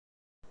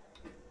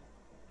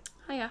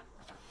Hiya.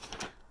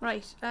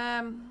 Right,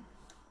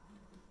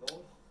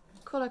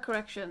 colour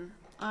correction,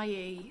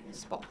 i.e.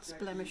 spots,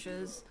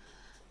 blemishes,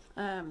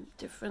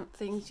 different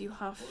things you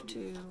have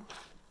to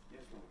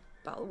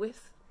battle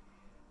with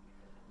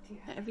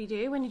every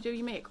day when you do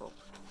your makeup.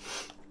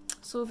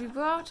 So if you've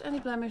got any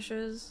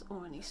blemishes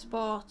or any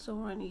spots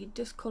or any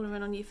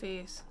discolouring on your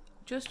face,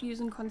 just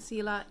using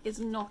concealer is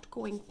not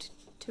going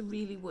to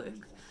really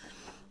work.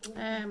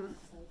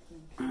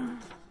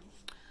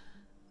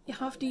 You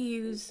have to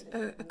use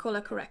a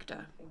colour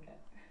corrector.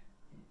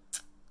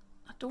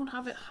 I don't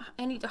have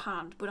any to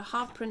hand, but I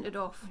have printed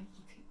off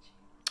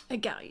a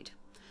guide.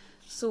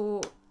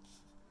 So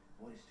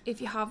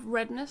if you have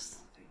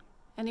redness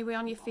anywhere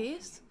on your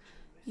face,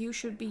 you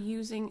should be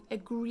using a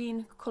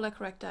green colour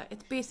corrector.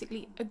 It's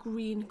basically a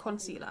green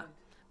concealer,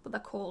 but they're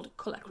called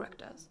colour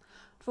correctors.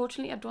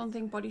 Unfortunately, I don't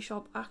think Body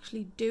Shop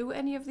actually do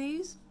any of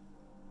these.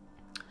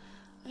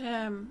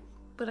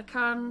 But I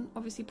can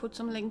obviously put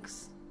some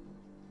links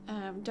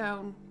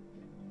down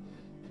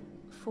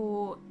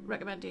for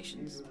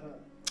recommendations.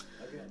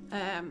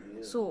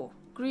 So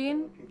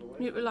green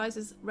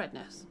neutralizes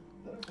redness.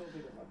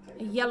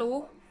 A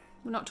yellow,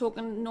 we're not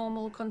talking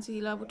normal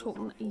concealer, we're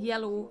talking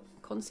yellow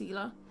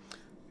concealer,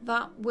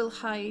 that will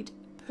hide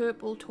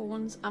purple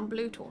tones and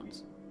blue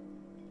tones,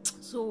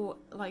 so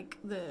like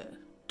the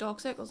dark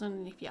circles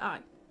underneath your eye.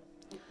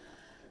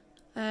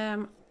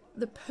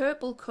 The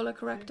purple colour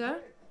corrector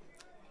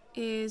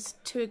is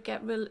to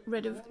get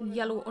rid of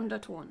yellow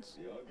undertones,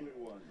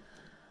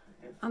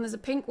 and there's a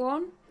pink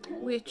one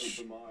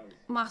which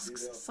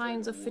masks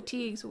signs of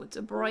fatigue, so it's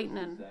a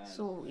brightening.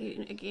 So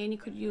again, you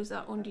could use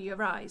that under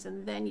your eyes,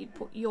 and then you'd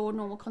put your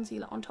normal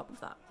concealer on top of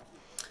that.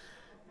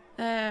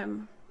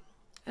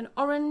 An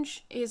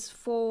orange is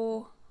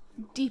for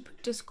deep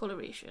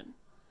discoloration.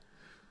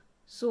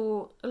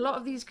 So a lot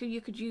of these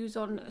you could use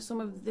on some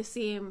of the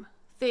same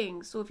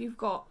things. So if you've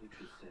got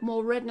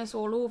more redness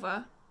all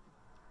over,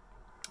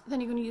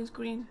 then you're going to use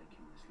green,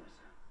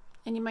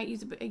 and you might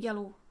use a bit of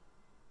yellow,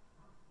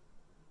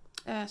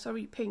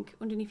 pink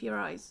underneath your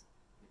eyes.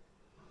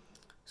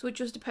 So it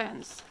just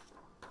depends.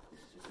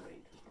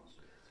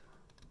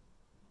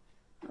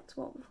 That's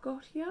what we've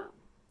got here.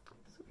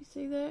 So you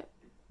see there,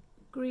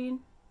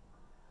 green,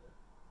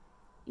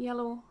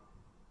 yellow,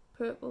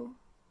 purple,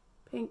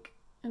 pink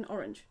and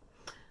orange.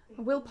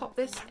 I will pop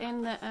this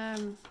in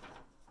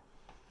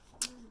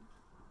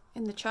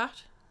the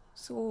chat,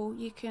 so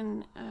you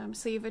can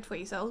save it for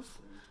yourself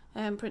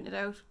and print it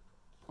out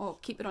or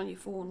keep it on your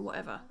phone,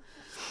 whatever.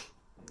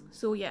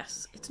 So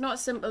yes, it's not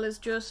as simple as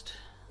just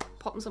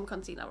popping some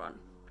concealer on.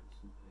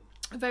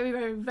 A very,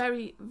 very,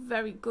 very,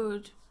 very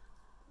good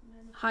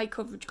high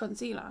coverage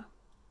concealer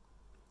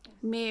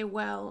may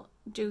well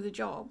do the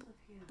job,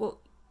 but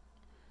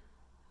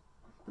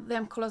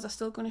them colours are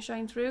still going to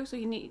shine through, so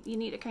you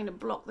need to kind of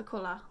block the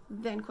colour,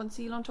 then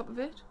conceal on top of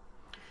it.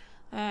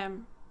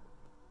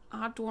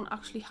 I don't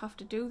actually have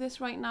to do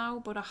this right now,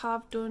 but I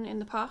have done in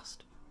the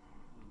past,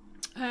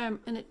 and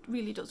it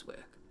really does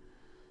work.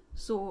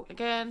 So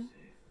again,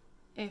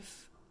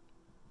 if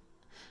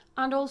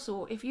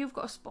you've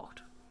got a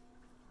spot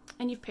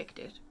and you've picked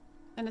it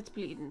and it's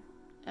bleeding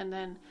and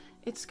then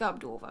it's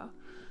scabbed over,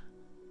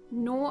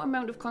 no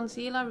amount of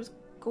concealer is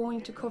going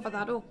to cover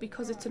that up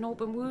because it's an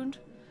open wound.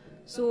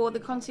 So the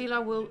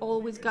concealer will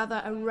always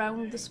gather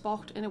around the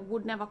spot and it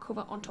would never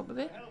cover on top of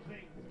it.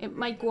 It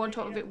might go on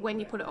top of it when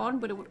you put it on,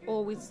 but it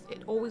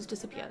always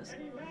disappears.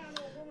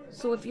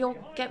 So if you're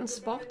getting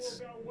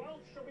spots,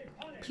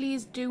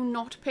 please do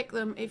not pick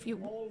them if you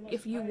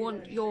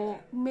want your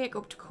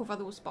makeup to cover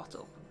those spots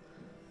up.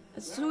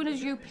 As soon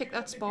as you pick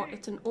that spot,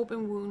 it's an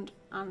open wound,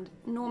 and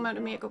no amount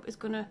of makeup is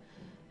gonna.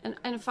 And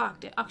in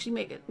fact, it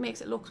actually makes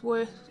it look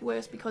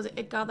worse because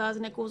it gathers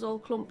and it goes all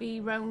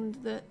clumpy around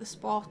the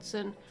spots,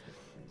 and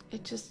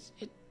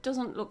it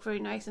doesn't look very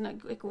nice, and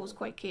it goes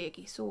quite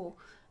cakey. So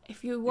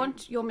if you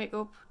want your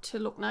makeup to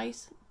look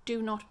nice,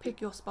 do not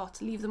pick your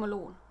spots. Leave them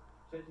alone.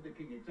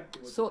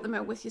 Sort them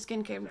out with your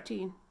skincare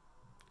routine.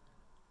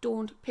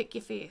 Don't pick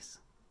your face.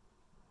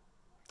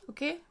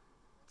 Okay?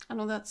 I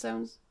know that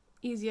sounds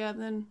easier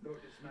done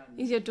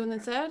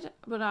than said,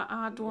 but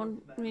I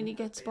don't really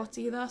get spots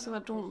either, so I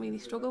don't really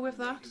struggle with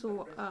that.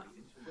 So I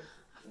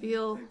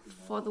feel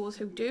for those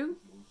who do.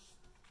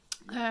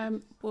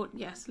 But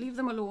yes, leave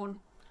them alone,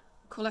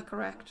 colour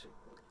correct,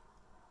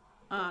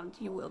 and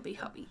you will be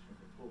happy.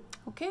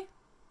 Okay?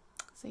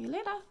 See you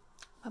later.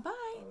 Bye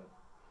bye.